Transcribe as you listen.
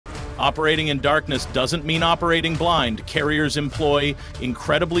Operating in darkness doesn't mean operating blind. Carriers employ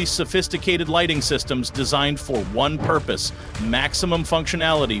incredibly sophisticated lighting systems designed for one purpose: maximum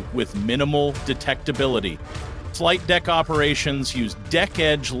functionality with minimal detectability. Flight deck operations use deck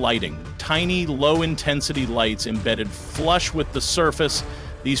edge lighting, tiny, low-intensity lights embedded flush with the surface.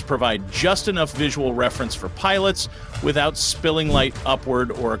 These provide just enough visual reference for pilots without spilling light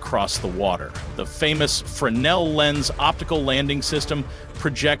upward or across the water. The famous Fresnel lens optical landing system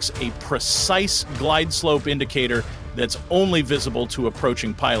projects a precise glide slope indicator that's only visible to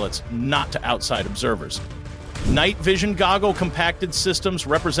approaching pilots, not to outside observers. Night vision goggle compacted systems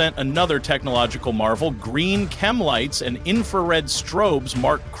represent another technological marvel. Green chem lights and infrared strobes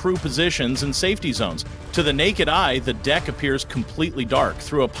mark crew positions and safety zones. To the naked eye, the deck appears completely dark.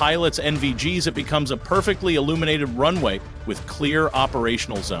 Through a pilot's NVGs, it becomes a perfectly illuminated runway with clear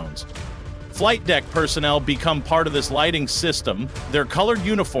operational zones. Flight deck personnel become part of this lighting system. Their colored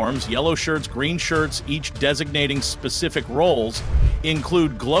uniforms, yellow shirts, green shirts, each designating specific roles,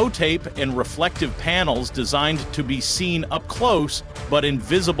 include glow tape and reflective panels designed to be seen up close but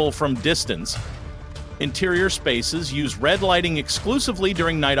invisible from distance. Interior spaces use red lighting exclusively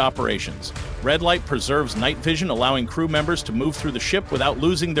during night operations. Red light preserves night vision, allowing crew members to move through the ship without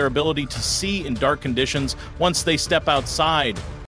losing their ability to see in dark conditions once they step outside